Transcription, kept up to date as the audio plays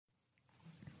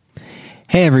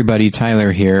Hey everybody,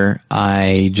 Tyler here.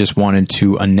 I just wanted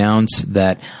to announce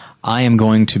that I am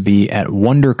going to be at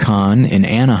Wondercon in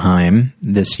Anaheim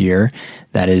this year.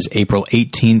 That is April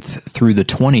 18th through the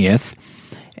 20th.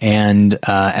 And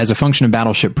as a function of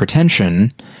Battleship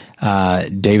Pretension,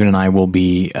 David and I will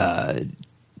be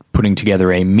putting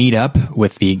together a meetup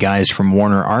with the guys from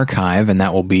Warner Archive, and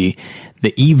that will be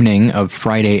the evening of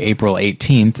Friday, April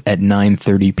 18th at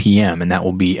 9:30 p.m., and that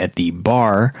will be at the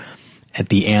bar at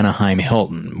the Anaheim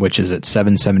Hilton, which is at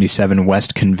 777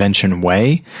 West Convention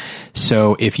Way.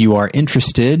 So if you are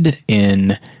interested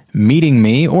in meeting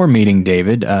me or meeting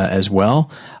David as well,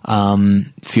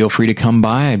 feel free to come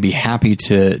by. I'd be happy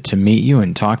to meet you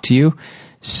and talk to you.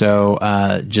 So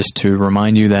just to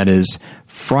remind you, that is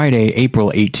Friday,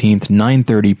 April 18th,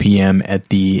 9:30 p.m. at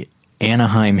the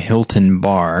Anaheim Hilton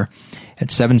Bar at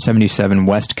 777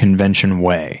 West Convention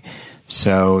Way.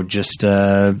 So just,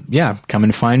 come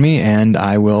and find me, and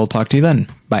I will talk to you then.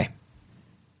 Bye.